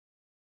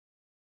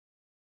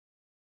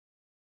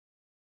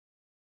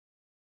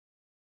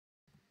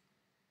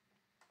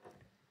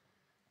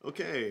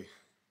Okay,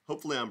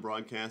 hopefully I'm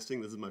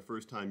broadcasting. This is my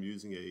first time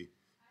using a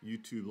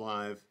YouTube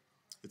Live.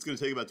 It's going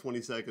to take about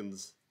 20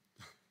 seconds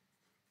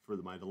for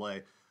my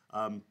delay.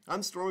 I'm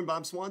Stormin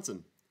Bob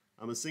Swanson.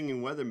 I'm a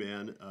singing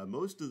weatherman.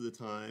 Most of the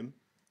time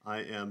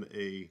I am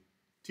a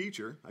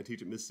teacher. I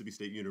teach at Mississippi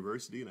State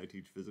University and I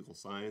teach physical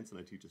science and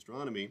I teach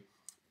astronomy.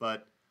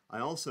 But I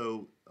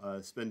also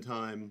spend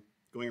time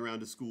going around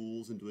to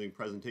schools and doing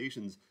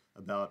presentations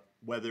about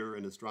weather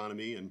and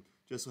astronomy, and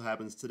just so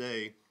happens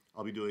today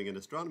I'll be doing an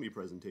astronomy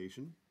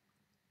presentation.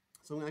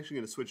 So I'm actually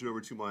going to switch it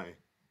over to my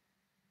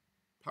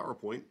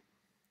PowerPoint.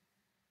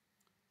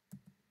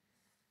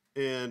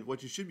 And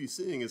what you should be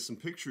seeing is some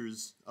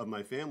pictures of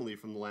my family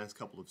from the last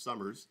couple of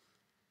summers.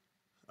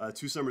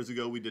 2 summers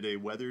ago we did a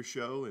weather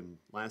show, and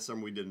last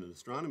summer we did an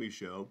astronomy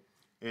show.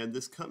 And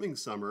this coming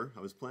summer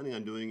I was planning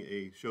on doing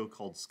a show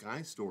called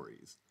Sky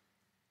Stories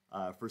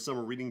for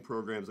summer reading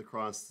programs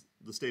across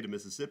the state of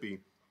Mississippi,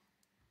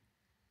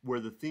 where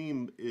the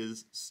theme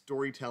is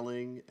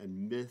storytelling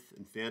and myth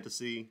and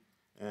fantasy.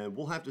 And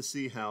we'll have to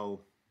see how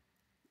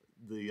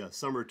the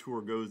summer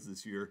tour goes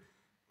this year,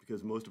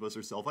 because most of us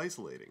are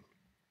self-isolating.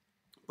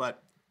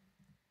 But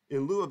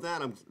in lieu of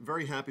that, I'm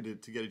very happy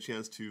to get a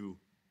chance to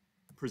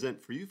present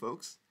for you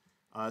folks.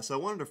 So I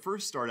wanted to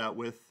first start out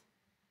with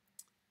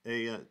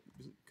I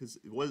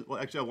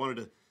wanted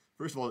to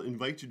first of all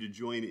invite you to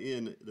join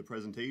in the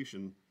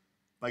presentation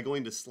by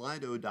going to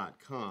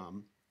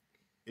slido.com.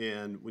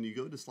 And when you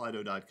go to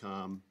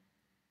slido.com,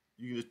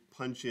 you can just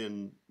punch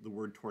in the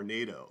word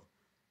tornado.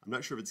 I'm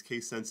not sure if it's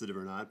case sensitive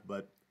or not,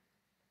 but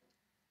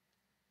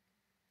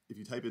if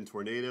you type in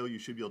tornado, you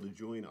should be able to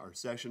join our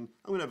session.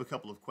 I'm going to have a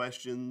couple of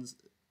questions,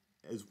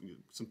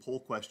 some poll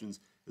questions,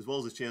 as well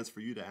as a chance for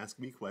you to ask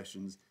me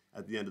questions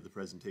at the end of the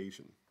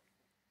presentation.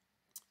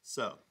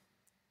 So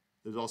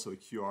there's also a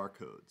QR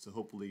code. So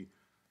hopefully,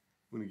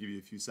 I'm going to give you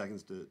a few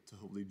seconds to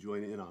hopefully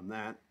join in on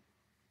that.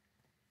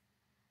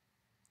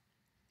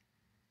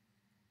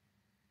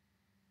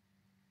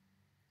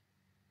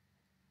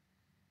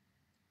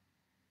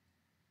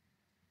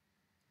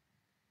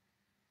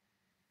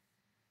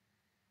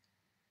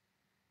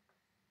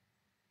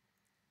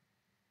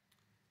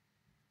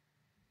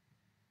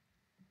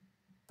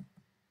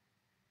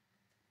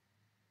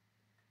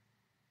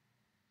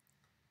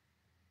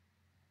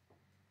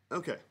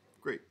 Okay,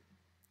 great.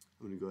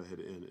 I'm going to go ahead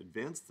and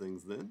advance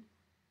things then.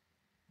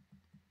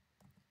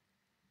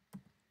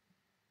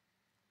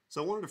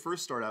 So I wanted to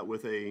first start out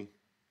with a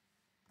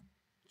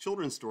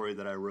children's story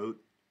that I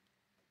wrote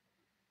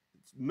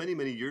many,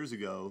 many years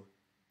ago,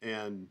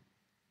 and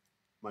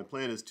my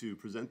plan is to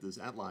present this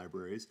at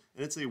libraries,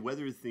 and it's a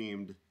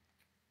weather-themed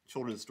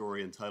children's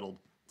story entitled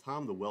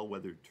Tom the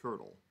Well-Weathered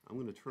Turtle. I'm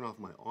going to turn off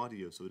my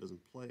audio so it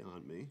doesn't play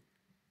on me,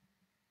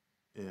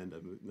 and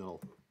then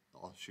I'll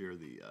share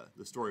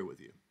the story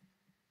with you.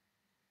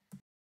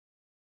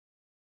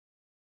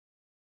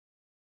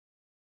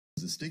 It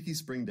was a sticky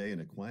spring day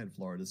in a quiet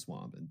Florida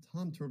swamp, and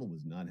Tom Turtle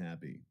was not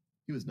happy.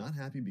 He was not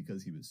happy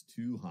because he was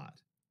too hot.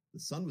 The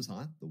sun was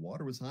hot, the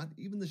water was hot,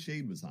 even the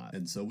shade was hot,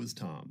 and so was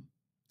Tom.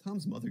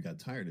 Tom's mother got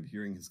tired of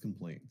hearing his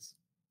complaints.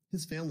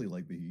 His family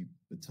liked the heat,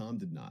 but Tom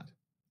did not.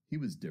 He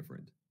was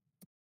different.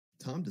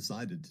 Tom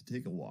decided to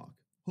take a walk,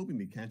 hoping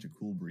to catch a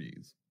cool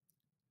breeze.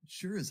 It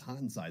sure is hot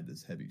inside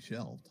this heavy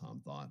shell,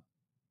 Tom thought.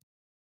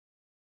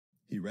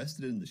 He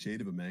rested in the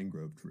shade of a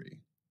mangrove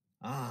tree.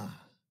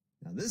 Ah,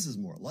 now this is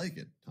more like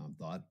it, Tom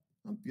thought.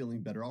 I'm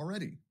feeling better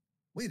already.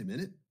 Wait a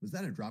minute, was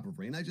that a drop of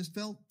rain I just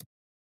felt?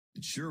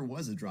 It sure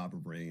was a drop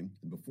of rain,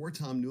 and before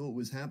Tom knew what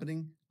was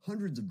happening,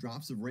 hundreds of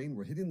drops of rain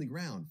were hitting the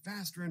ground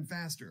faster and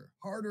faster,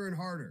 harder and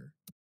harder.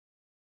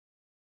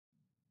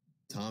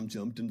 Tom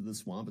jumped into the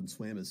swamp and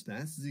swam as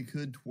fast as he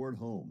could toward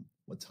home.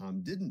 What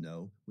Tom didn't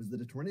know was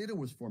that a tornado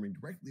was forming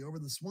directly over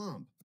the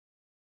swamp.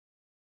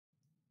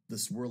 The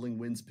swirling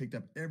winds picked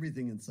up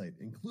everything in sight,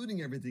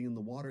 including everything in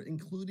the water,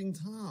 including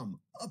Tom.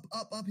 Up,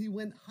 up, up he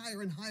went,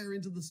 higher and higher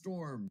into the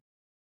storm.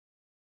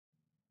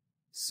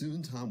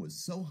 Soon Tom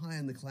was so high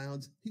in the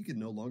clouds, he could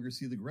no longer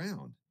see the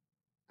ground.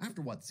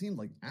 After what seemed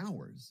like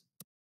hours,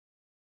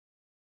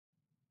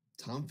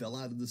 Tom fell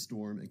out of the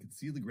storm and could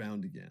see the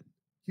ground again.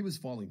 He was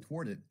falling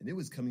toward it, and it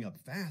was coming up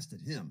fast at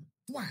him.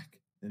 Thwack!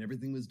 And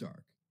everything was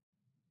dark.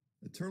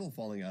 A turtle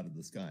falling out of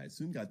the sky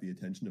soon got the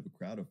attention of a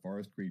crowd of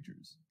forest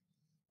creatures.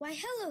 Why,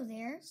 hello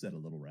there, said a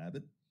little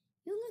rabbit.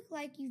 You look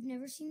like you've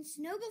never seen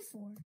snow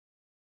before.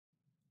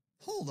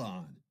 Hold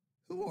on.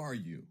 Who are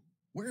you?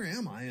 Where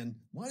am I, and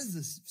what is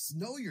this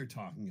snow you're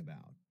talking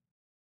about?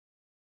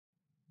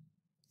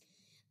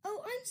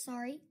 Oh, I'm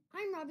sorry.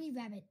 I'm Robbie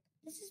Rabbit.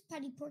 This is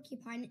Patty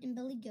Porcupine and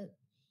Billy Goat.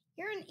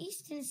 You're in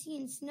East Tennessee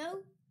in snow?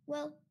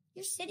 Well,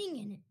 you're sitting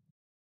in it.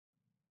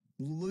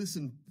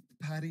 Listen,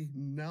 Patty,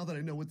 now that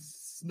I know what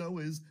snow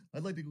is,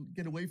 I'd like to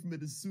get away from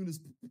it as soon as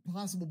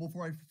possible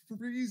before I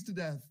freeze to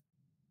death.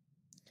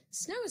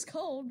 Snow is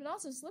cold, but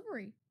also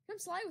slippery. Come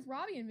slide with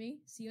Robbie and me.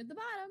 See you at the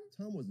bottom.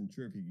 Tom wasn't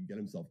sure if he could get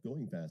himself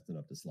going fast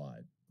enough to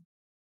slide.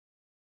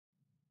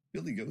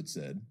 Billy Goat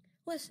said,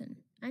 Listen,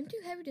 I'm too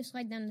heavy to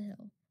slide down the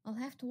hill. I'll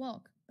have to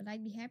walk, but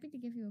I'd be happy to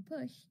give you a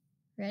push.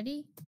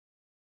 Ready?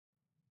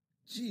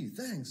 Gee,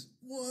 thanks.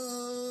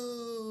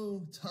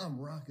 Whoa! Tom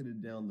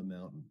rocketed down the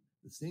mountain.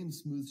 The same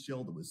smooth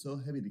shell that was so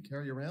heavy to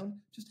carry around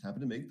just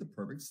happened to make the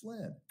perfect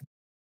sled.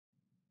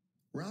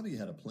 Robbie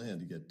had a plan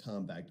to get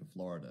Tom back to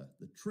Florida.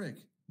 The trick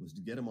was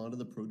to get him onto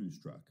the produce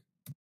truck.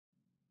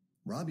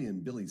 Robbie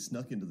and Billy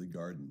snuck into the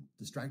garden,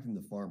 distracting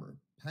the farmer.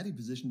 Patty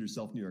positioned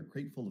herself near a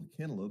crate full of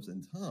cantaloupes,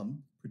 and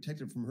Tom,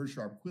 protected from her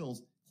sharp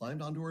quills,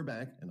 climbed onto her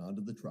back and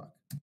onto the truck.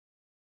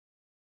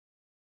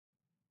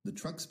 The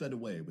truck sped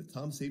away, with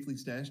Tom safely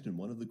stashed in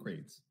one of the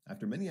crates.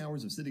 After many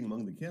hours of sitting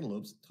among the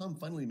cantaloupes, Tom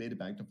finally made it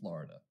back to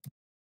Florida.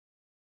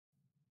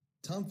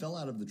 Tom fell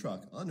out of the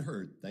truck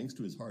unhurt thanks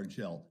to his hard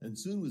shell, and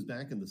soon was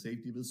back in the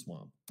safety of his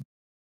swamp.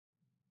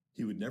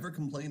 He would never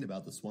complain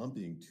about the swamp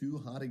being too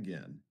hot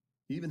again.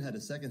 He even had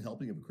a second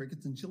helping of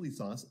crickets and chili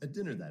sauce at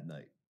dinner that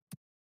night.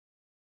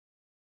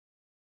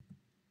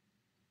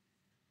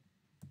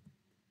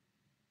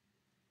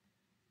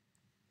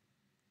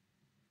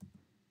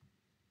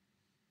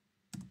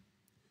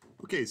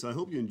 Okay, so I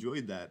hope you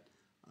enjoyed that.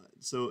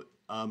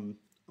 I'm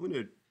going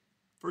to,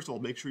 first of all,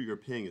 make sure you're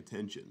paying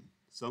attention.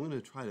 So I'm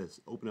going to try to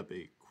open up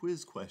a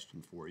quiz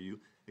question for you.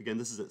 Again,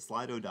 this is at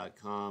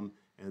slido.com,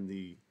 and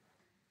the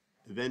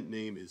event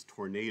name is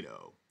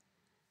Tornado.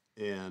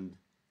 And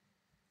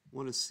I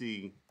want to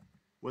see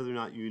whether or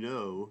not you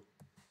know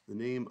the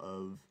name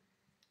of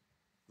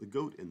the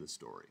goat in the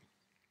story.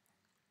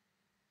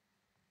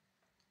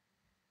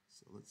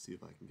 So let's see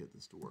if I can get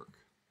this to work.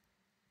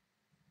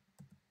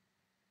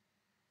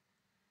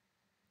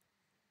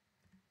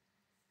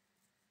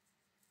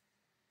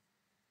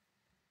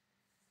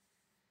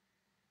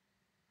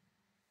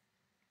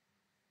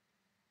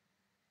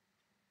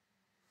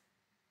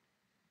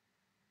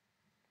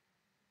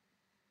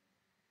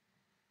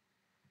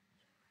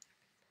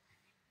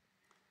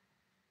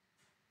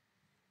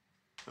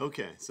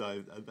 Okay, so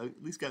I've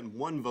at least gotten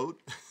one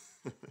vote,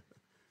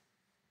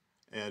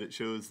 and it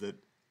shows that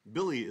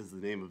Billy is the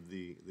name of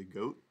the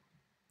goat.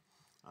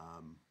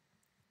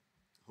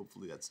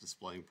 Hopefully that's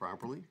displaying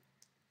properly.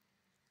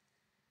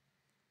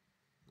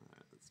 All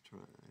right, let's try.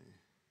 All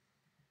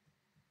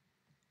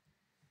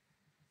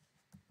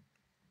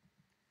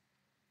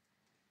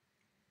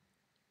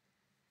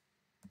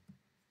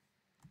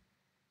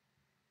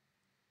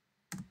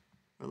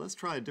right, let's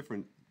try a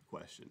different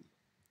question,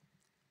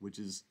 which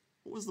is,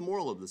 what was the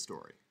moral of the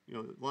story? You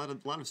know,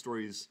 a lot of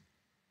stories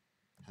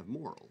have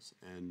morals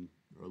and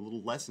are a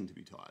little lesson to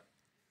be taught.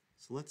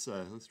 So let's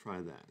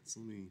try that. So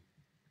let me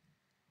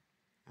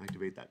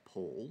activate that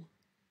poll.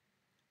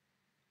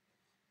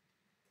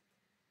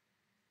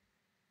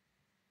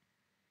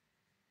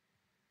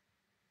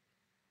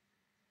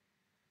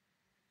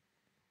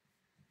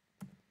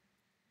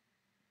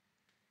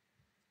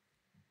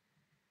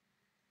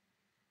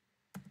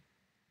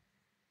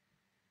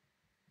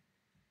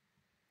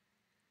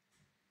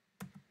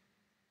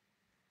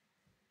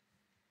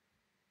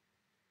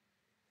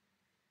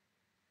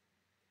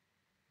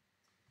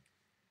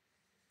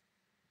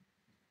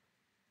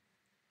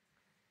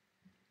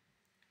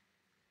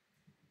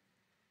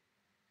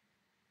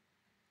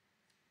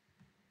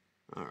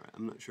 All right,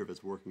 I'm not sure if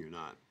it's working or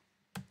not.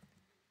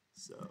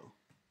 So,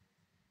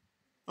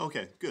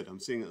 okay, good. I'm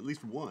seeing at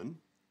least one,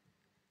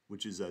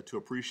 which is to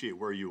appreciate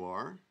where you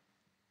are,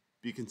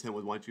 be content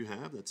with what you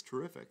have. That's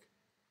terrific.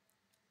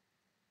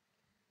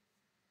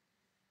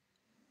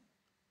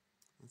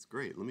 That's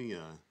great. Let me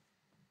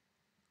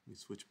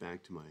switch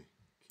back to my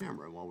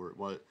camera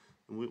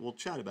we'll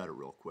chat about it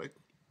real quick.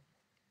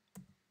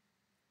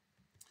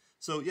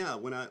 So yeah,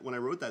 when I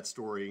wrote that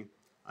story,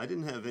 I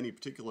didn't have any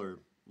particular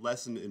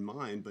lesson in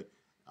mind, but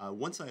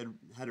once I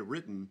had it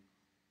written,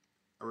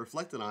 I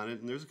reflected on it,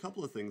 and there's a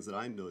couple of things that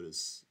I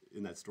noticed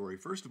in that story.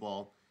 First of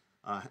all,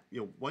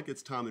 what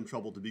gets Tom in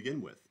trouble to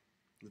begin with?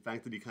 The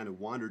fact that he kind of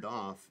wandered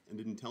off and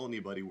didn't tell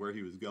anybody where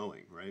he was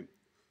going, right?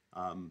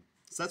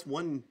 So that's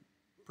one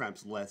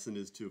perhaps lesson,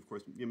 is to, of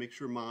course, make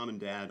sure mom and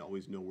dad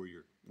always know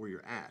where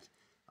you're at.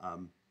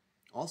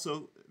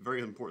 Also, a very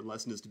important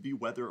lesson is to be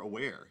weather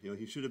aware.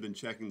 He should have been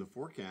checking the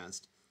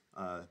forecast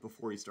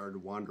before he started to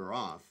wander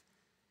off.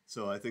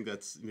 So I think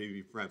that's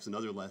maybe perhaps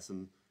another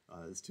lesson,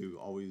 is to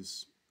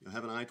always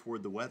have an eye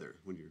toward the weather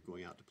when you're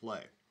going out to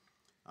play.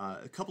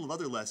 A couple of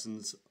other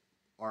lessons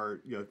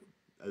are,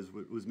 as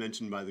was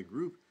mentioned by the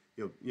group,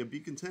 be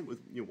content with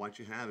what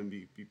you have, and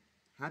be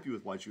happy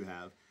with what you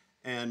have.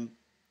 And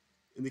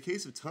in the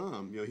case of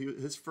Tom,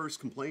 his first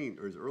complaint,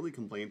 or his early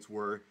complaints,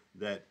 were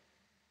that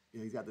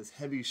he's got this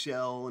heavy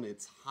shell and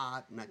it's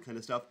hot and that kind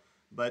of stuff.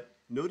 But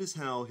notice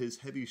how his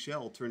heavy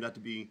shell turned out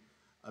to be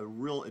a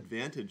real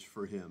advantage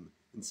for him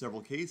in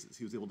several cases.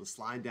 He was able to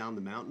slide down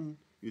the mountain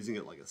using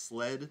it like a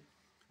sled.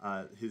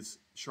 His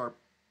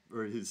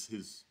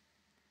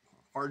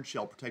hard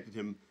shell protected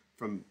him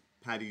from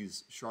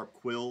Patty's sharp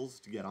quills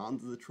to get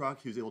onto the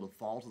truck. He was able to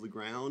fall to the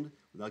ground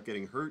without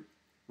getting hurt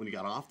when he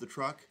got off the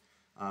truck.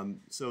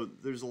 So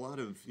there's a lot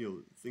of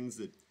things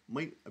that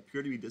might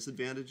appear to be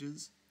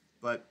disadvantages,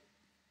 but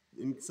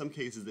in some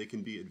cases they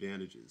can be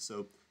advantages.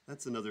 So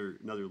that's another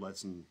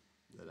lesson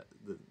that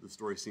the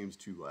story seems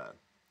to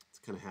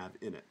kind of have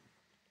in it.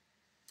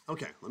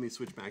 Okay, let me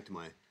switch back to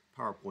my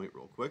PowerPoint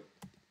real quick.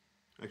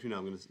 Actually,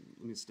 no,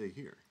 let me stay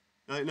here.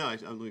 Let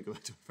me go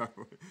back to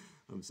PowerPoint.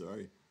 I'm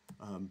sorry.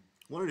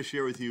 Wanted to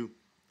share with you,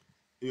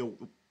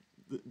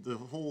 the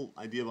whole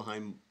idea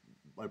behind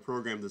my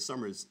program this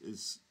summer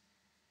is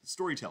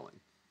storytelling.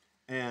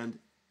 And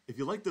if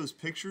you like those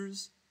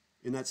pictures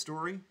in that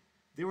story,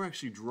 they were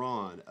actually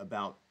drawn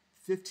about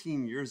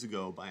 15 years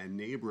ago by a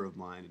neighbor of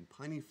mine in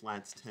Piney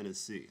Flats,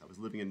 Tennessee. I was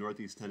living in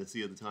Northeast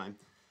Tennessee at the time.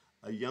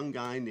 A young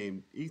guy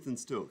named Ethan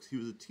Stokes. He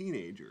was a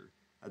teenager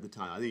at the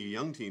time, I think a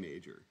young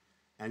teenager.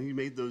 And he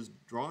made those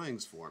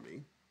drawings for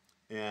me.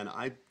 And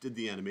I did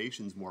the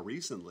animations more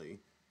recently.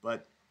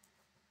 But,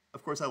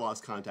 of course, I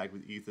lost contact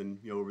with Ethan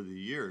over the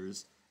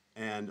years.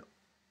 And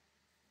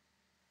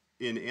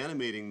in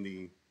animating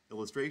the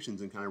illustrations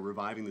and kind of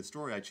reviving the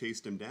story, I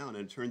chased him down.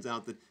 And it turns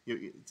out that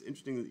it's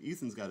interesting that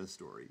Ethan's got a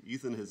story.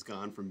 Ethan has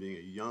gone from being a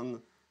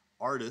young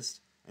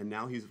artist, and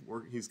now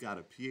he's got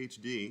a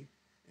PhD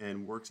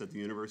and works at the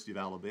University of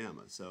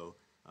Alabama. So,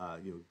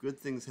 good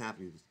things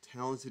happen. He's a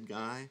talented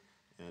guy,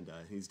 and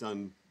he's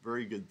done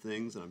very good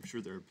things, and I'm sure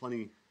there are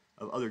plenty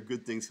of other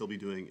good things he'll be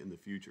doing in the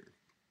future.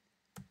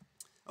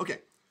 Okay,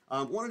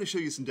 wanted to show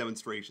you some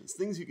demonstrations,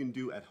 things you can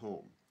do at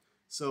home.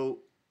 So,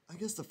 I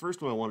guess the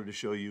first one I wanted to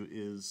show you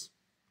is,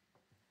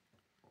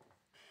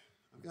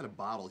 I've got a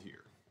bottle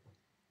here.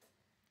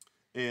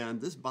 And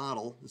this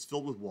bottle is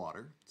filled with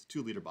water. It's a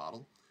 2-liter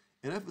bottle.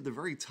 And up at the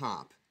very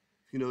top,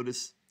 if you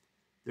notice,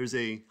 there's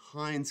a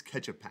Heinz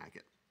ketchup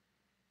packet.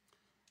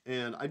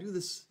 And I do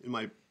this in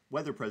my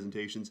weather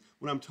presentations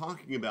when I'm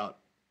talking about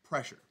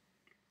pressure.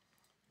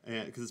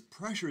 Because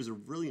pressure is a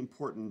really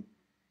important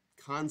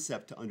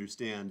concept to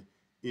understand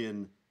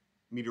in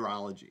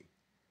meteorology.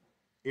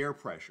 Air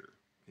pressure,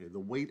 okay, the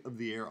weight of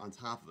the air on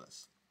top of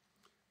us.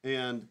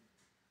 And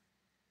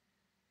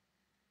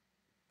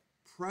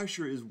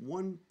pressure is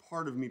one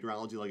part of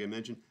meteorology, like I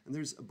mentioned, and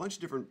there's a bunch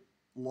of different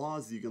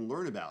laws that you can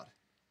learn about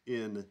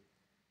in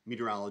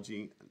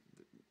meteorology.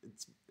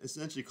 It's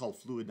essentially called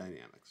fluid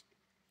dynamics.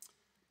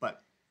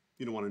 But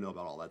you don't want to know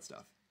about all that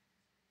stuff.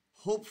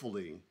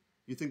 Hopefully,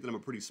 you think that I'm a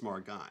pretty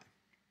smart guy.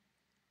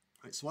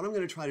 All right, so what I'm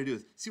going to try to do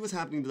is see what's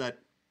happening to that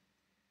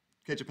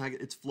ketchup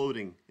packet. It's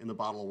floating in the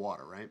bottle of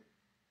water, right?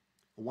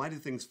 Why do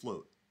things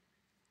float?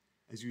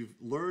 As you've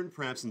learned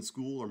perhaps in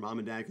school or mom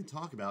and dad can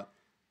talk about,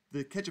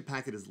 the ketchup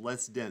packet is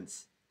less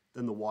dense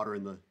than the water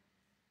in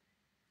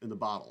the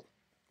bottle,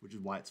 which is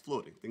why it's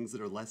floating. Things that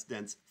are less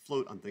dense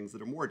float on things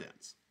that are more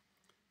dense.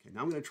 Okay,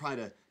 now I'm going to try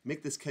to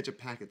make this ketchup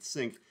packet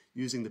sink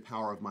using the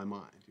power of my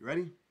mind. You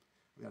ready?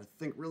 We got to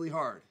think really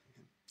hard.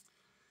 Okay.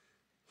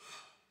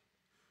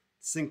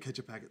 Sink,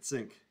 ketchup packet,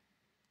 sink.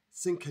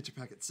 Sink, ketchup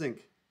packet,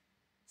 sink.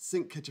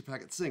 Sink, ketchup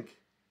packet, sink.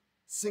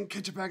 Sink,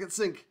 ketchup packet,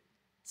 sink.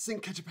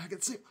 Sink, ketchup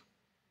packet, sink.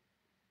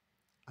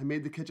 I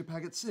made the ketchup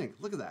packet sink.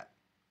 Look at that.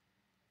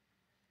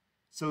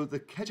 So the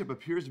ketchup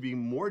appears to be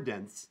more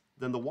dense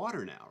than the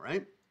water now,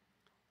 right?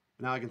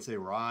 Now I can say,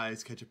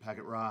 rise, ketchup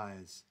packet,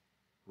 rise.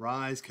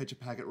 Rise,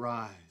 ketchup packet,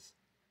 rise.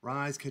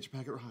 Rise, ketchup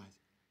packet, rise.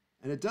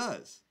 And it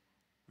does,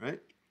 right?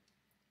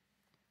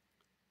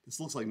 This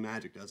looks like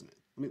magic, doesn't it?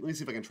 Let me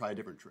see if I can try a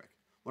different trick.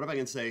 What if I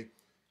can say,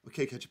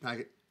 okay, ketchup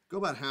packet, go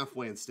about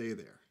halfway and stay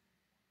there.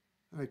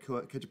 All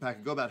right, ketchup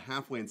packet, go about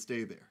halfway and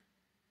stay there.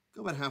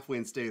 Go about halfway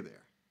and stay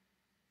there.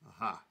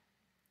 Aha.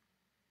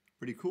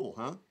 Pretty cool,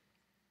 huh?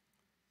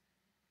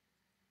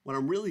 What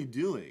I'm really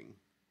doing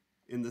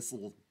in this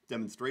little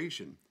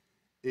demonstration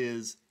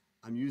is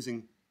I'm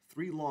using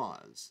 3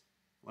 laws,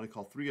 what I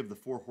call 3 of the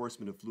 4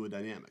 horsemen of fluid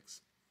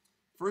dynamics.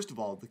 First of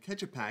all, the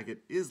ketchup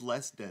packet is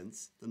less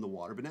dense than the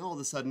water, but now all of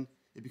a sudden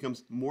it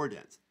becomes more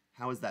dense.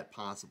 How is that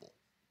possible?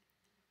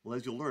 Well,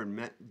 as you'll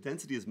learn,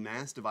 density is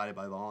mass divided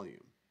by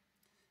volume.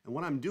 And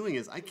what I'm doing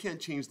is I can't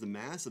change the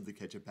mass of the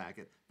ketchup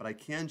packet, but I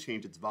can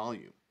change its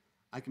volume.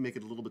 I can make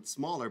it a little bit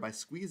smaller by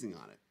squeezing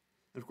on it.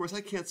 And of course,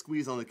 I can't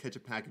squeeze on the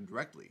ketchup packet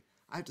directly.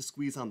 I have to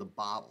squeeze on the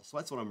bottle. So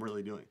that's what I'm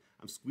really doing.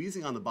 I'm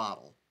squeezing on the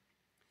bottle.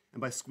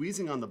 And by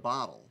squeezing on the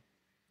bottle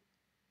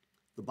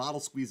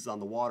squeezes on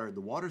the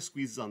water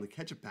squeezes on the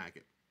ketchup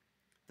packet.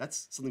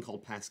 That's something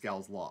called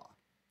Pascal's law.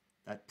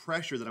 That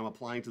pressure that I'm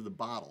applying to the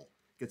bottle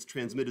gets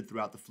transmitted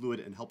throughout the fluid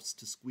and helps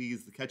to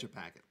squeeze the ketchup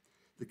packet.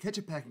 The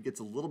ketchup packet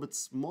gets a little bit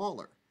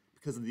smaller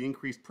because of the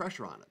increased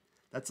pressure on it.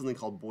 That's something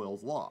called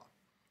Boyle's law.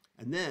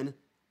 And then,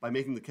 by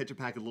making the ketchup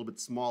packet a little bit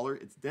smaller,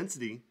 its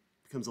density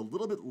becomes a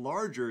little bit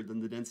larger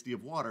than the density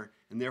of water,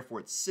 and therefore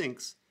it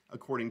sinks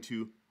according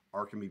to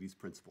Archimedes'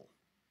 principle.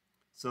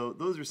 So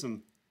those are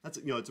some,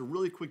 it's a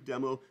really quick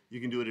demo. You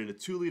can do it in a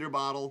 2-liter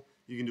bottle.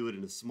 You can do it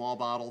in a small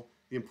bottle.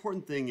 The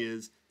important thing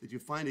is that you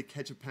find a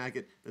ketchup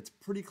packet that's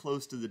pretty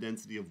close to the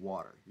density of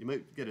water. You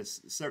might get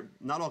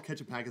not all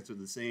ketchup packets are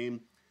the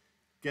same.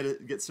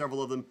 Get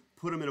several of them,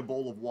 put them in a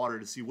bowl of water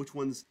to see which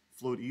ones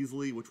float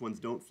easily, which ones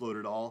don't float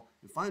at all,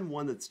 and find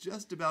one that's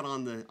just about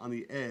on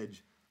the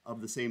edge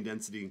of the same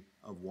density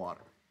of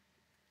water.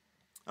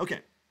 Okay,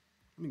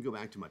 let me go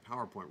back to my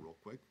PowerPoint real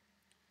quick.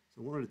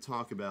 So I wanted to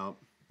talk about,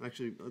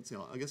 actually, let's see,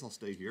 I guess I'll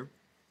stay here.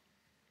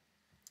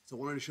 So I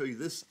wanted to show you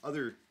this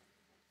other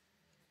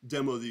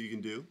demo that you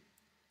can do.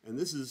 And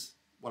this is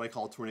what I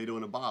call a tornado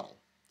in a bottle.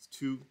 It's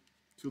two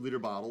 2-liter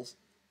bottles.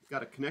 It's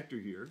got a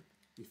connector here.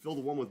 You fill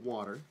the one with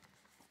water.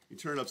 You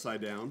turn it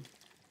upside down.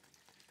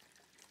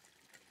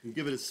 You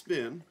give it a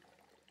spin.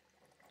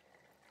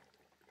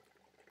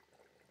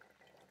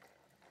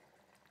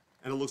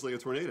 And it looks like a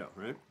tornado,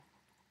 right?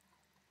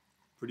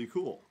 Pretty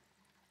cool.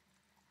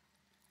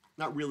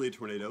 Not really a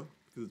tornado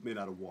because it's made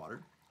out of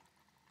water,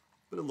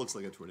 but it looks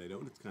like a tornado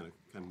and it's kind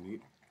of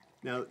neat.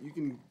 Now you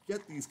can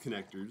get these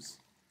connectors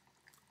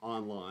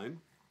online,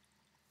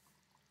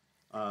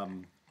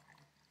 and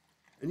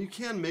you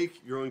can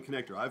make your own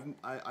connector.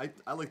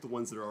 I like the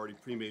ones that are already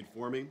pre-made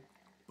for me,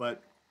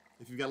 but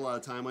if you've got a lot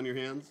of time on your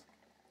hands,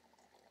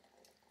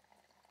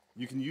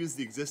 you can use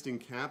the existing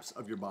caps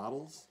of your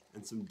bottles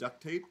and some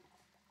duct tape.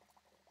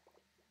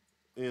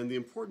 And the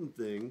important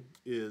thing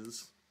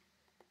is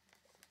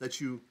that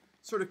you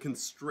sort of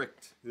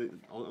constrict. I'm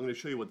going to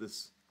show you what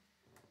this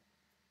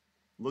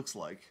looks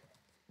like.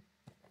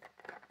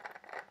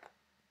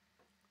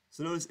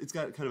 So notice it's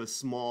got kind of a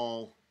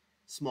small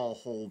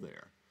hole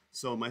there.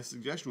 So my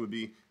suggestion would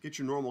be get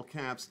your normal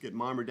caps, get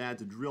mom or dad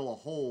to drill a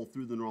hole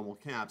through the normal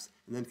caps,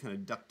 and then kind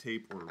of duct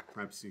tape, or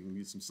perhaps you can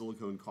use some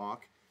silicone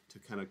caulk to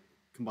kind of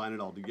combine it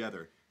all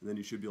together. And then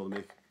you should be able to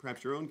make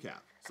perhaps your own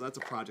cap. So that's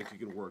a project you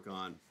can work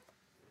on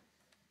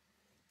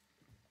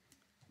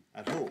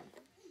at home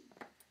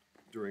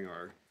during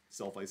our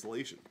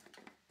self-isolation.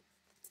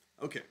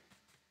 Okay,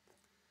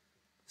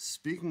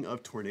 speaking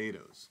of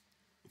tornadoes,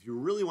 if you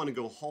really want to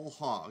go whole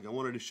hog, I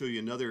wanted to show you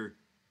another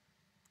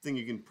thing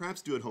you can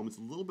perhaps do at home. It's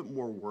a little bit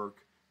more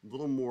work, a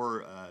little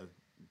more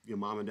your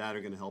mom and dad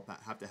are going to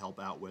have to help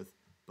out with,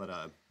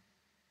 but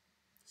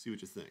see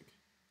what you think.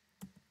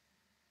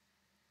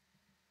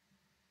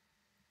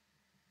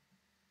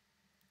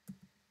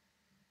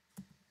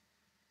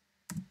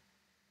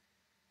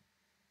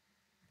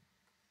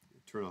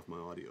 Turn off my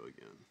audio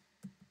again.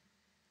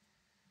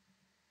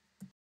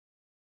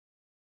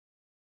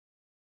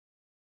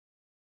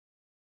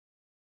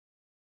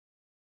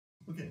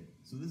 Okay,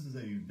 so this is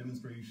a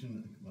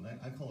demonstration, what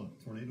I call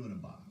a tornado in a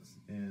box.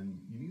 And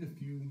you need a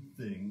few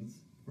things.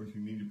 Of course,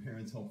 you need your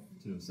parents' help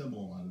to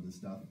assemble a lot of this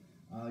stuff.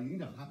 You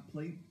need a hot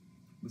plate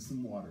with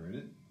some water in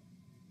it.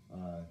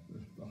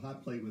 A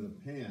hot plate with a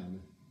pan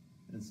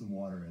and some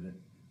water in it.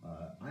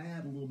 I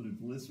add a little bit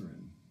of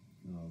glycerin,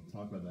 and I'll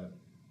talk about that.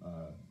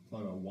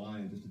 Talk about why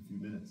in just a few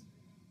minutes.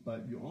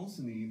 But you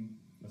also need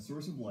a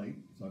source of light.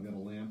 So I've got a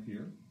lamp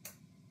here.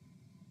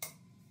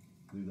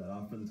 Leave that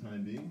off for the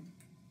time being.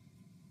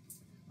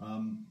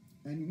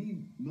 And you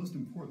need, most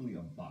importantly,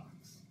 a box.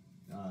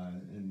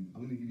 And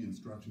I'm going to give you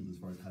instructions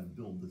as far as how to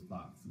build this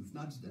box. It's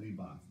not just any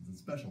box, it's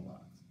a special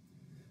box.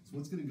 So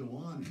what's going to go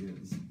on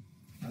is,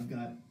 I've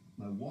got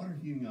my water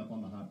heating up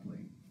on the hot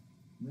plate.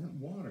 And that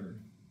water,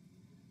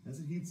 as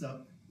it heats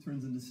up,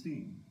 turns into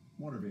steam,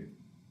 water vapor.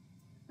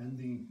 And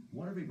the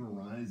water vapor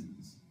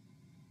rises.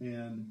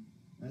 And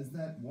as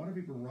that water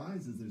vapor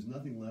rises, there's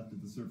nothing left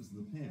at the surface of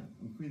the pan.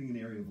 I'm creating an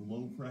area of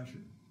low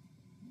pressure.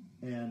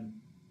 And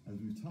as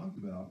we've talked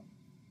about,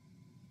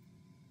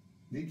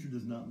 nature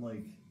does not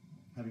like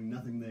having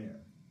nothing there.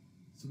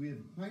 So we have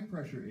high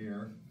pressure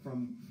air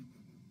from,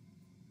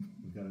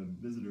 we've got a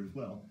visitor as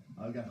well,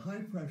 I've got high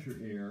pressure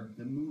air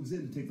that moves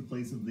in to take the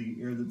place of the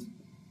air that's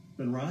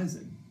been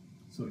rising.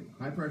 So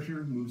high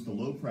pressure moves to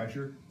low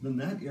pressure, then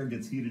that air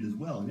gets heated as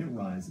well, and it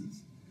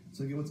rises.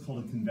 So you get what's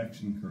called a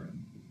convection current.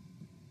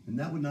 And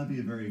that would not be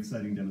a very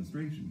exciting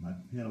demonstration. My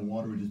pan of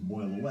water would just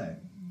boil away.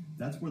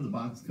 That's where the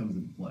box comes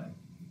into play.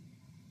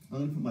 I'm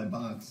going to put my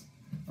box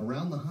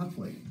around the hot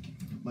plate.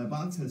 My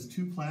box has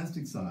 2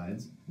 plastic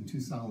sides and 2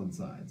 solid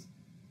sides.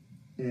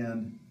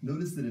 And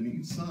notice that in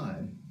each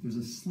side, there's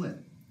a slit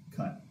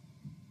cut.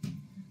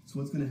 So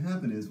what's going to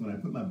happen is when I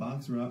put my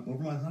box around,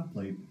 over my hot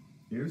plate,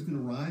 air is going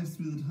to rise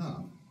through the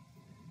top,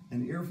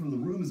 and air from the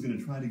room is going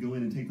to try to go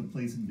in and take the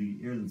place of the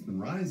air that's been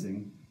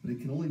rising, but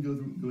it can only go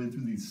in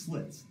through these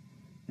slits.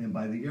 And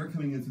by the air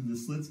coming in through the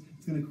slits,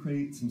 it's going to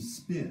create some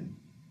spin.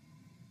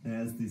 And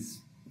as the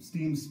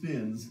steam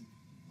spins,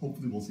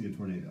 hopefully we'll see a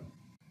tornado.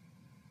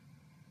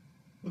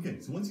 Okay,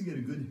 so once you get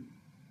a good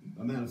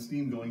amount of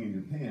steam going in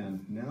your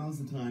pan,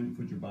 now's the time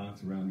to put your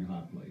box around your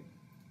hot plate.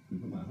 I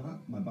put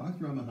my box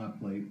around my hot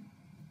plate,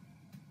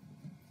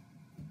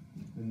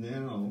 and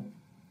now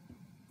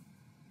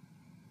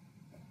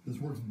this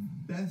works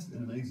best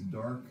in a nice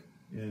dark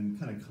and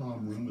kind of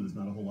calm room where there's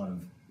not a whole lot of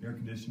air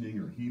conditioning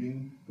or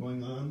heating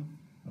going on.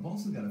 I've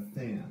also got a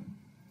fan.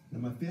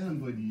 And my fan I'm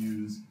going to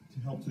use to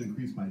help to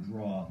increase my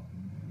draw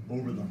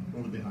over the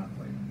hot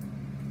plate.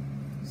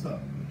 So,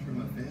 I turn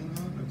my fan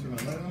on, I turn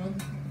my light on.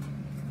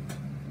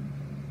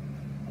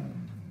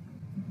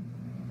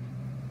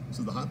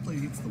 So the hot plate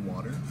heats the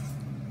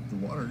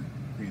water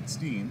creates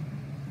steam,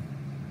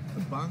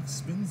 the box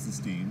spins the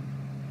steam,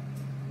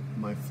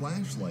 my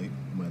flashlight,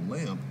 my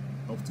lamp,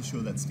 helps to show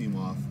that steam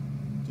off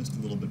just a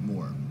little bit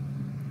more.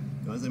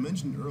 Now, as I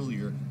mentioned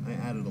earlier, I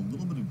added a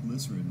little bit of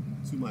glycerin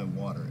to my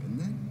water, and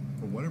that,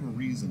 for whatever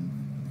reason,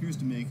 appears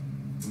to make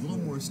a little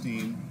more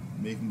steam,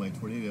 making my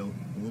tornado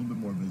a little bit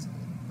more visible.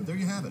 But there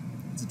you have it.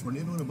 It's a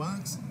tornado in a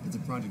box. It's a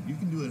project you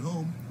can do at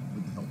home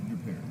with the help of your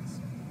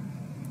parents.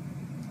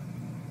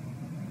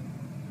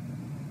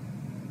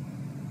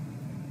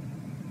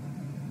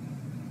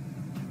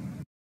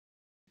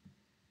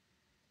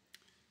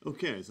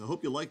 Okay, so I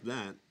hope you liked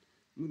that.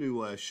 I'm going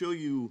to show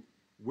you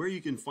where you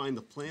can find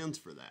the plans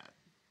for that.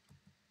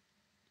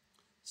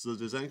 So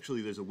there's a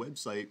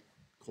website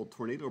called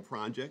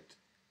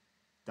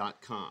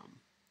tornadoproject.com.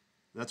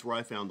 That's where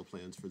I found the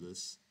plans for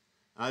this.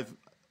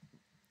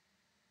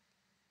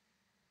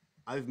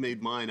 I've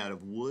made mine out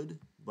of wood,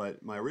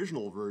 but my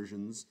original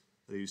versions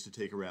that I used to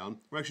take around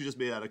were actually just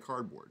made out of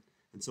cardboard.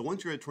 And so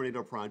once you're at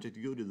Tornado Project,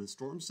 you go to the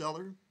Storm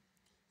Cellar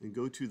and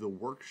go to the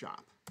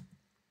workshop.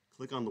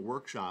 Click on the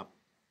workshop,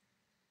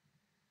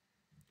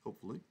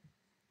 hopefully.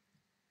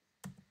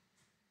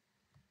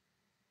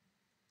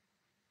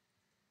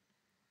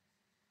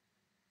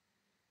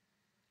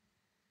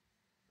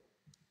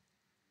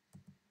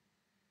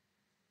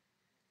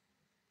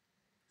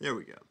 There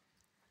we go.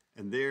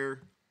 And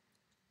there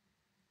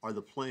are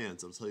the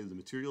plans. I'll tell you the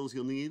materials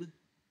you'll need.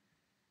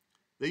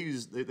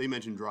 They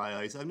mentioned dry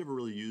ice. I've never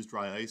really used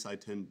dry ice.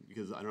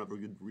 Because I don't have a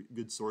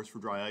good source for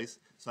dry ice,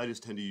 so I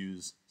just tend to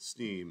use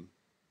steam.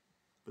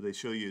 But they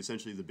show you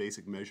essentially the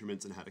basic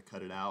measurements and how to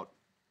cut it out,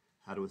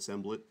 how to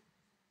assemble it.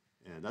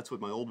 And that's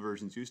what my old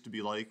versions used to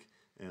be like.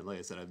 And like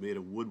I said, I've made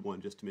a wood one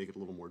just to make it a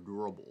little more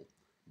durable.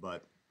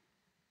 But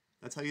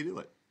that's how you do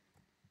it.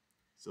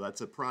 So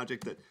that's a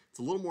project that it's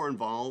a little more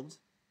involved,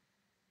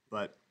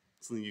 but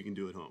something you can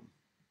do at home.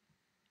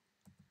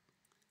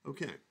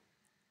 Okay.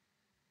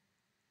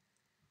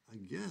 I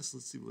guess,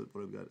 let's see what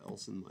I've got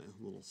else in my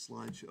little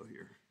slideshow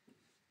here.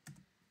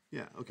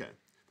 Yeah, okay.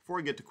 Before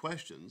I get to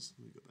questions,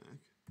 let me go back.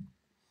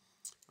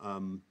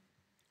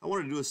 I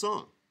wanted to do a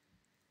song,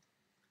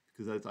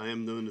 because I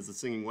am known as the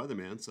singing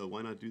weatherman, so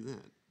why not do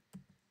that?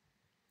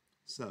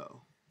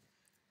 So,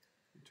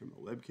 turn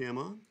my webcam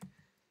on.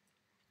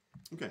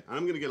 Okay,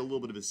 I'm going to get a little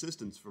bit of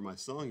assistance for my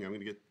song here. I'm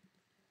going to get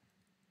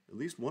at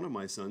least one of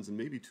my sons and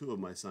maybe two of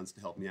my sons to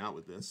help me out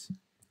with this.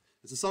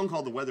 It's a song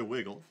called The Weather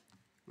Wiggle.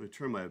 I'm going to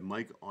turn my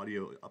mic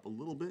audio up a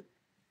little bit.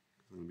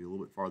 I'm going to be a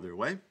little bit farther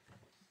away.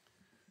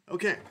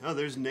 Okay, now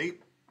there's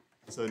Nate.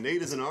 So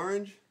Nate is an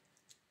orange.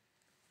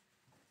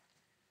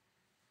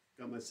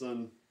 Got my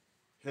son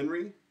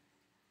Henry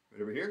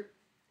right over here.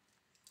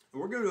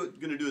 And we're going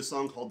to do a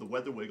song called The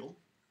Weather Wiggle.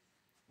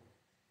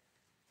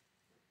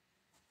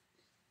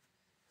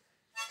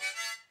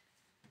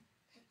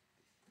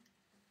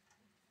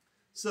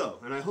 So,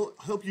 and I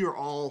hope you're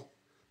all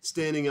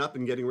standing up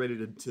and getting ready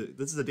to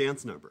this is a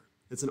dance number.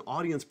 It's an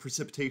audience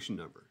precipitation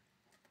number.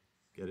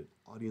 Get it?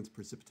 Audience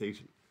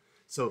precipitation.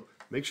 So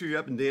make sure you're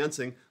up and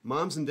dancing.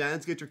 Moms and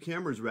dads, get your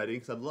cameras ready,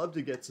 because I'd love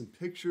to get some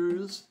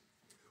pictures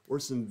or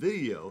some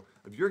video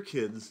of your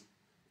kids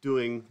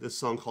doing this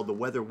song called The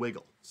Weather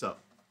Wiggle. So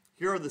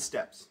here are the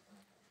steps.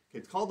 Okay,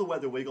 it's called The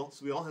Weather Wiggle,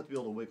 so we all have to be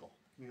able to wiggle.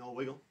 Can we all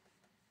wiggle?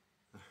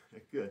 All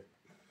right, good.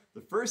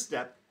 The first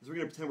step is we're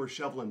going to pretend we're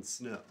shoveling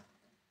snow.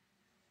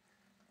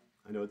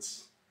 I know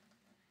it's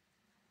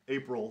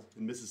April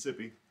in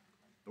Mississippi,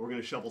 but we're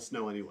going to shovel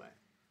snow anyway.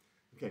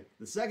 Okay,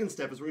 the second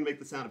step is we're going to make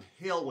the sound of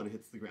hail when it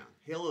hits the ground.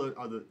 Hail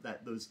are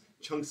those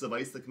chunks of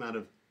ice that come out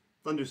of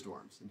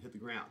thunderstorms and hit the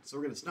ground. So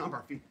we're going to stomp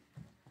our feet.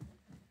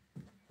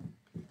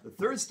 The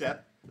third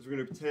step is we're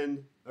going to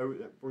pretend,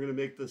 we're going to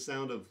make the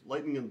sound of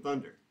lightning and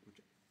thunder.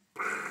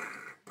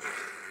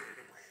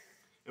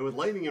 And with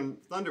lightning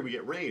and thunder, we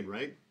get rain,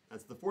 right?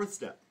 That's the fourth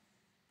step.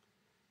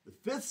 The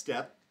fifth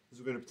step is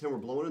we're going to pretend we're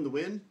blowing in the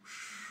wind.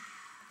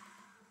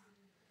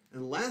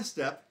 And the last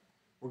step,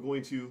 we're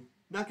going to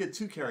not get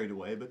too carried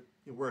away, but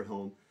we're at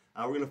home.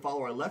 We're going to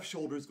follow our left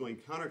shoulders going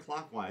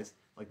counterclockwise,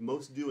 like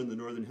most do in the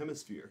northern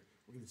hemisphere.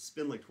 We're going to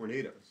spin like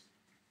tornadoes.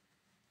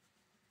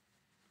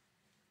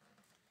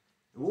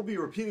 And we'll be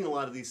repeating a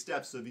lot of these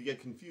steps, so if you get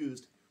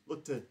confused,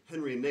 look to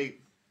Henry and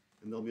Nate,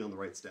 and they'll be on the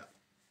right step.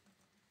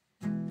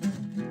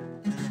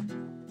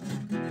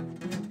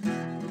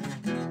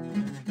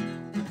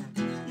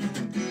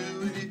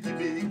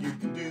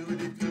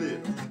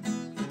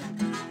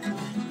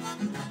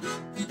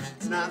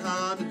 Not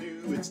hard to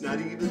do, it's not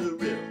even a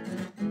riddle.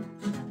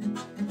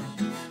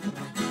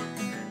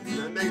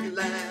 I make you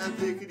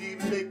laugh, it could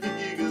even make you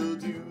giggle.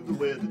 Do the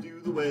weather, do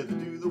the weather,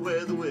 do the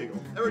weather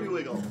wiggle. Everybody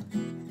wiggle.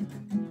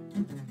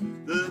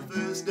 The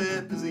first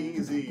step is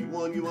easy,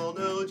 one you all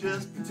know.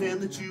 Just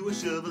pretend that you are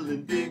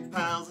shoveling big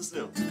piles of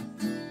snow.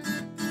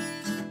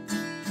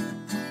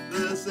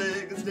 The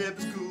second step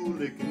is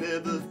cool, it can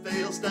never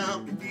fail.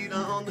 Stomp your feet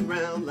on the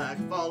ground like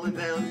falling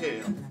down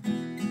hail.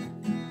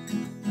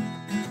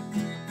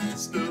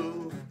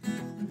 Snow,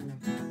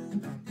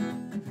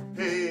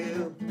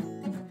 hail.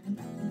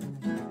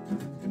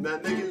 It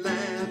might make you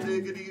laugh,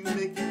 it could even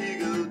make you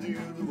giggle. Do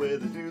the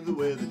weather, do the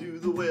weather, do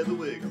the weather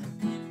wiggle.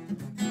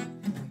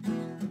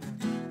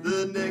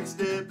 The next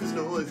step is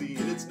noisy,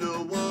 and it's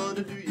no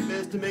wonder. Do your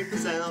best to make the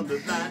sound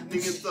of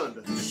lightning and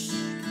thunder.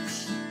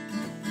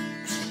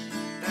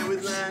 And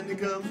with lightning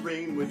comes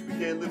rain, which we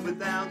can't live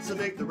without. So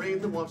make the rain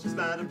that washes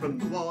matter from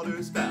the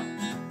water spout.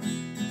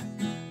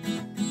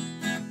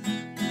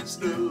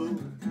 Snow,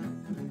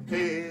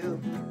 hail,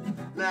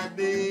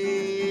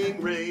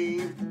 lightning,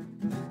 rain.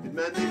 It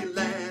might make you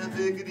laugh,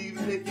 it could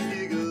even make you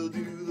giggle.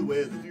 Do the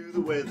weather, do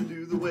the weather,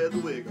 do the weather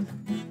wiggle.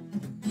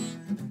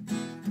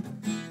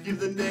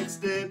 Give the next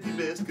step your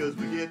best, cause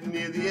we're getting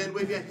near the end.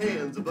 Wave your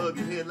hands above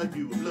your head like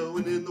you were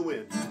blowing in the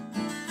wind.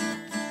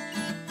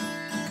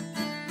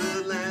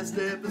 The last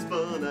step is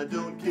fun, I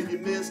don't kid you,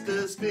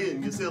 mister.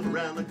 Spin yourself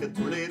around like a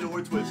tornado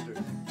or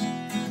twister.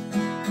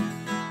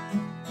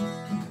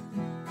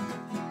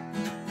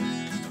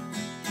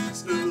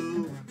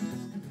 Snow,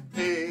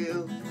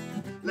 hail,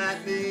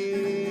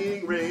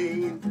 lightning,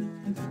 rain,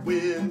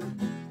 wind,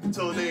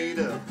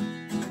 tornado.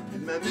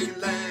 It might make you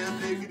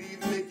laugh, it could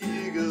even make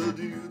you giggle.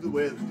 Do the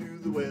weather, do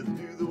the weather,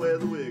 do the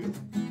weather wiggle.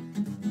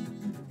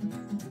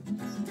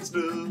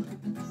 Snow,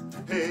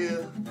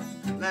 hail,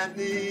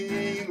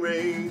 lightning,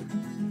 rain,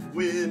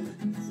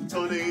 wind,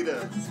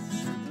 tornado.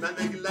 It might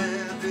make you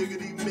laugh, it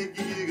could even make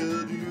you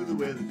giggle. Do the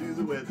weather, do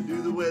the weather,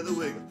 do the weather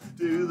wiggle.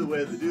 Do the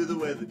weather, do the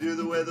weather, do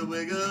the weather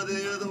wiggle.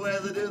 Do the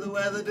weather, do the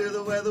weather, do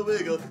the weather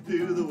wiggle.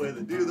 Do the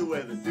weather, do the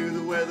weather, do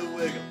the weather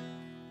wiggle.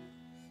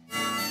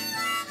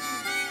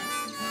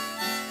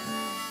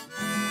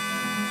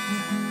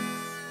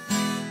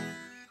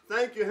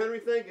 Thank you, Henry.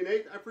 Thank you,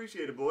 Nate. I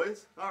appreciate it,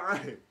 boys. All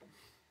right.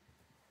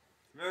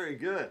 Very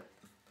good.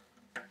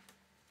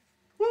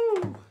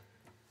 Woo!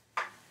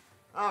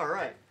 All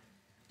right.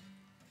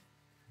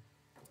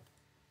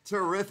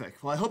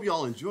 Terrific. Well, I hope you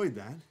all enjoyed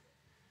that.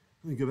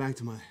 Let me go back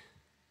to my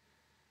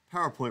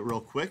PowerPoint real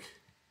quick,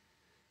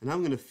 and I'm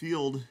going to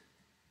field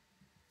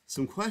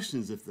some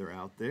questions if they're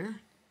out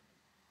there.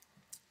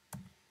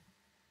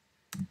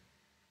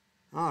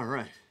 All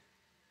right.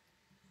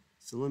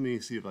 So let me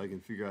see if I can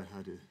figure out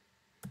how to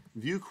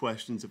view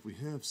questions if we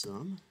have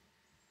some.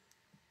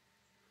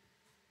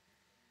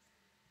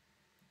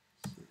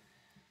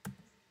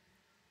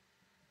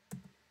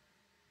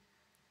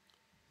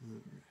 All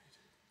right.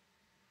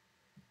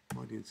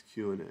 Audience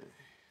Q&A.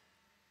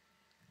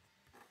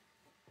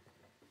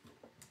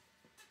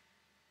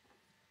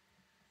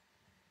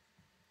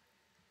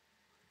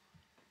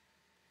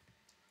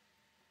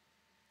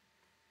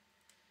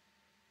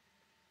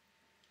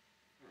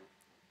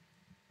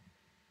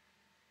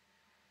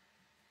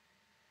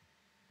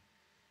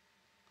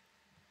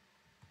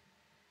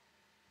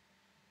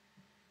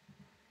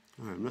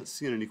 All right, I'm not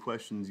seeing any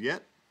questions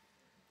yet,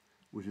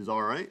 which is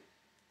all right.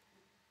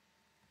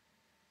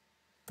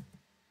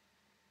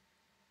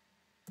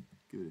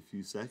 Give it a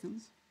few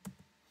seconds.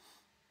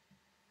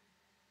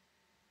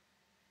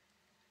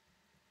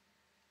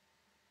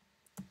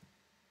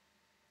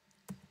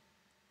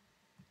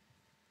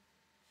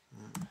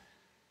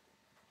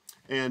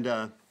 And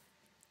I'll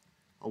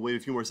wait a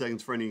few more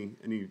seconds for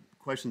any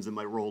questions that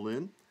might roll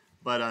in.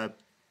 But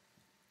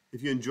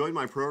if you enjoyed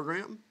my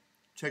program,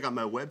 check out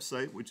my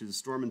website, which is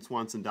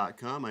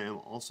storminswanson.com. I am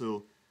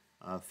also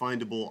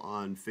findable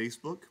on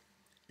Facebook.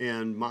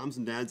 And moms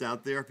and dads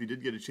out there, if you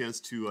did get a chance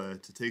to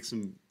take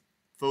some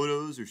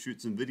photos or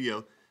shoot some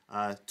video,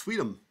 tweet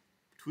them.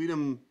 Tweet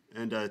them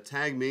and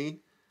tag me.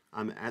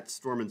 I'm at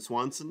Stormin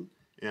Swanson.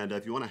 And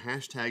if you want to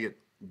hashtag it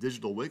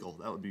Digital Wiggle,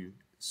 that would be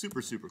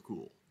super, super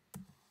cool.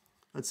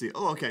 Let's see.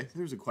 Oh, okay.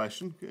 There's a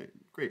question. Okay,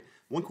 great.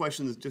 One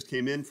question that just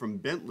came in from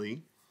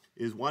Bentley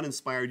is, what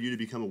inspired you to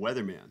become a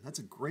weatherman? That's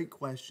a great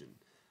question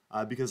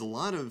because a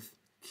lot of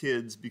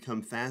kids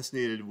become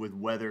fascinated with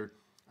weather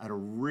at a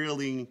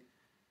really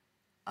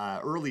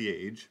early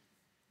age.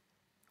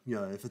 You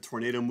know, if a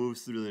tornado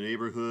moves through the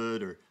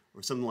neighborhood or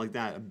something like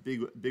that, a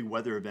big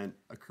weather event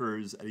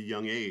occurs at a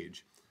young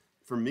age.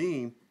 For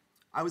me,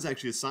 I was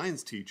actually a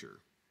science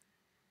teacher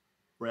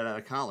right out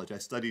of college. I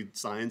studied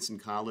science in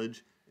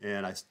college,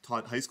 and I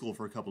taught high school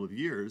for a couple of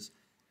years,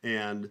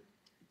 and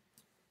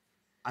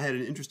I had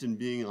an interest in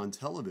being on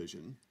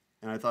television,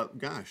 and I thought,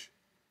 gosh,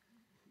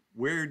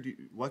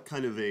 what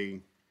kind of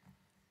and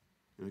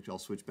actually I'll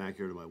switch back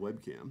here to my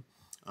webcam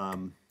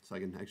so I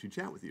can actually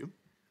chat with you.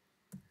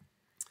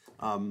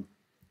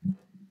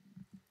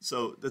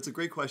 So that's a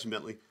great question,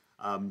 Bentley.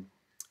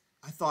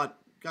 I thought,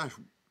 gosh,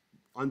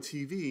 on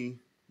TV,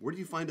 where do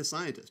you find a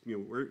scientist? You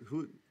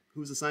know,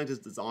 who's a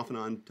scientist that's often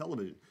on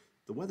television?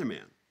 The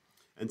weatherman.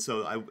 And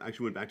so I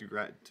actually went back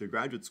to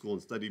graduate school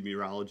and studied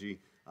meteorology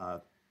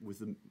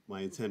with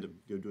my intent of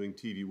doing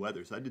TV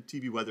weather. So I did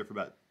TV weather for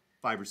about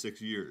 5 or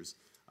 6 years.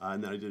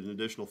 And then I did an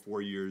additional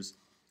 4 years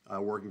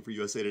working for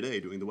USA Today,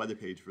 doing the weather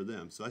page for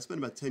them. So I spent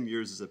about 10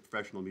 years as a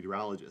professional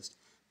meteorologist.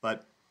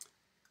 But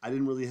I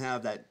didn't really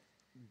have that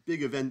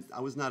big event.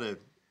 I was not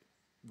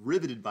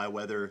riveted by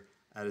weather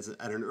at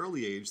an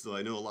early age, though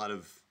I know a lot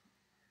of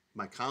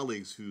my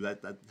colleagues who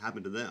that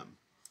happened to them.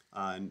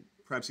 And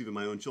perhaps even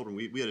my own children.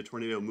 We had a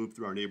tornado move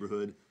through our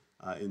neighborhood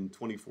in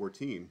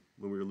 2014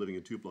 when we were living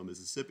in Tupelo,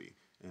 Mississippi.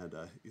 And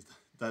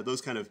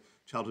those kind of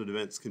childhood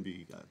events can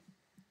be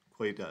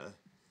quite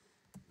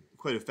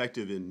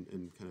effective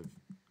in kind of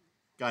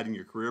guiding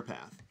your career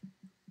path.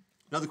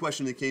 Another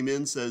question that came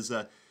in says,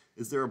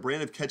 is there a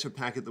brand of ketchup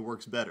packet that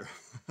works better?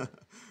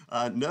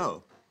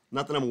 No,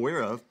 not that I'm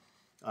aware of.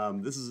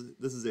 This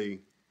is a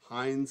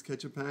Heinz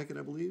ketchup packet,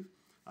 I believe.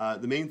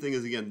 The main thing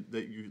is, again,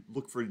 that you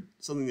look for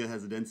something that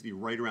has a density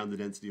right around the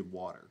density of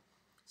water.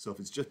 So if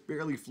it's just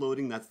barely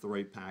floating, that's the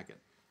right packet.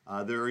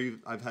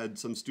 I've had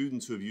some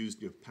students who have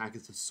used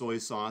packets of soy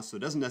sauce, so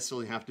it doesn't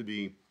necessarily have to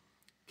be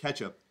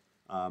ketchup.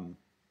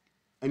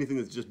 Anything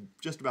that's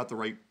just about the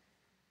right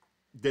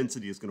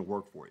density is going to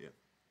work for you.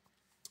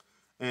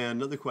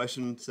 And another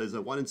question says,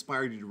 what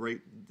inspired you to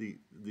write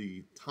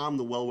the Tom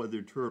the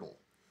Well-Weathered Turtle?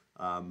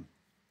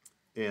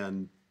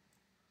 And,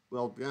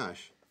 well,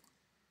 gosh,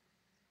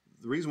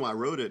 the reason why I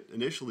wrote it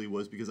initially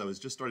was because I was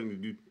just starting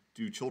to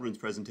do children's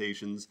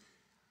presentations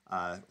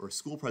or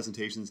school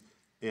presentations,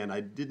 and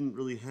I didn't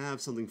really have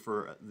something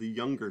for the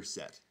younger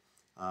set.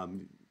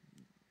 And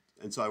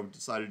so I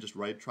decided to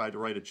just try to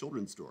write a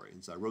children's story.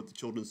 And so I wrote the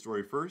children's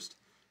story first,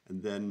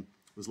 and then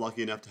was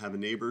lucky enough to have a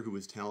neighbor who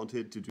was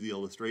talented to do the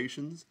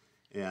illustrations,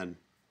 and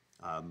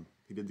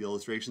he did the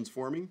illustrations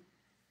for me,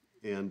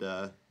 and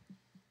kind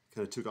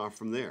of took off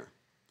from there.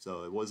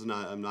 So it wasn't.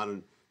 I'm not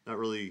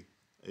really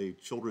a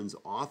children's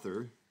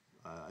author.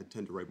 I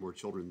tend to write more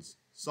children's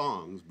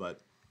songs,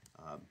 but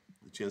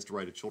the chance to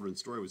write a children's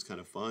story was kind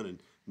of fun,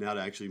 and now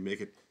to actually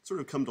make it sort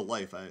of come to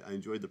life. I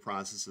enjoyed the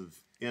process of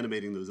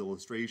animating those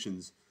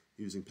illustrations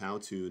using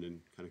Powtoon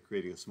and kind of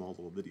creating a small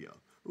little video.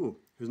 Ooh,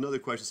 here's another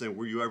question saying,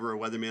 were you ever a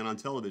weatherman on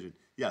television?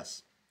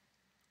 Yes.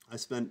 I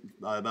spent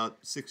about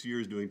 6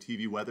 years doing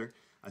TV weather.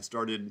 I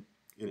started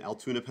in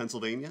Altoona,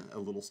 Pennsylvania, a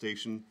little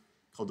station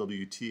called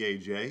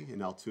WTAJ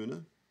in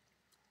Altoona,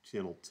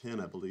 Channel 10,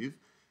 I believe.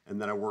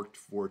 And then I worked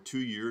for 2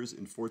 years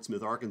in Fort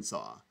Smith,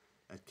 Arkansas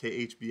at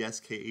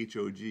KHBS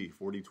KHOG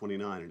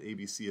 4029, an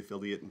ABC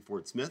affiliate in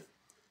Fort Smith.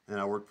 And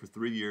I worked for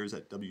 3 years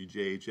at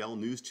WJHL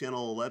News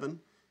Channel 11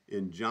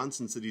 in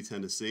Johnson City,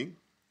 Tennessee,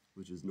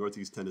 which is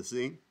Northeast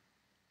Tennessee.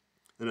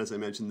 And as I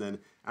mentioned then,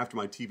 after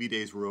my TV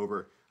days were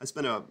over, I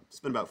spent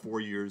about 4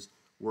 years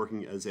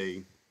working as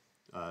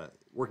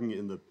working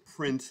in the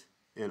print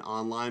and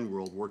online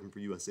world, working for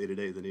USA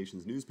Today, the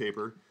nation's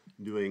newspaper,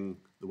 doing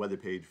the weather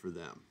page for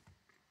them.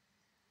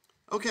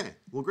 Okay,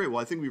 well, great.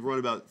 Well, I think we've run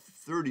about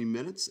 30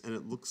 minutes, and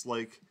it looks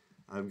like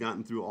I've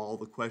gotten through all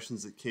the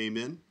questions that came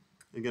in.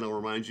 Again, I'll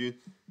remind you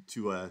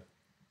to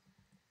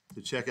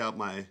check out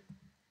my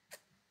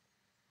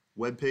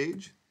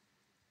webpage,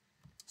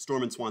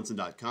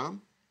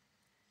 storminswanson.com,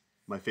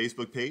 my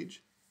Facebook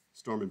page,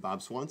 Stormin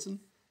Bob Swanson,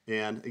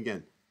 and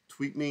again,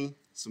 tweet me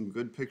some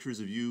good pictures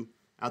of you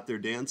out there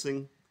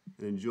dancing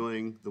and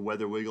enjoying the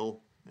weather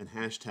wiggle, and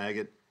hashtag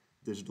it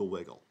Digital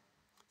Wiggle.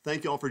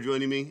 Thank you all for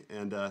joining me,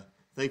 and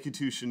thank you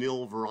to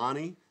Chanel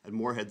Verani at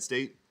Morehead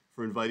State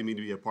for inviting me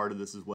to be a part of this as well.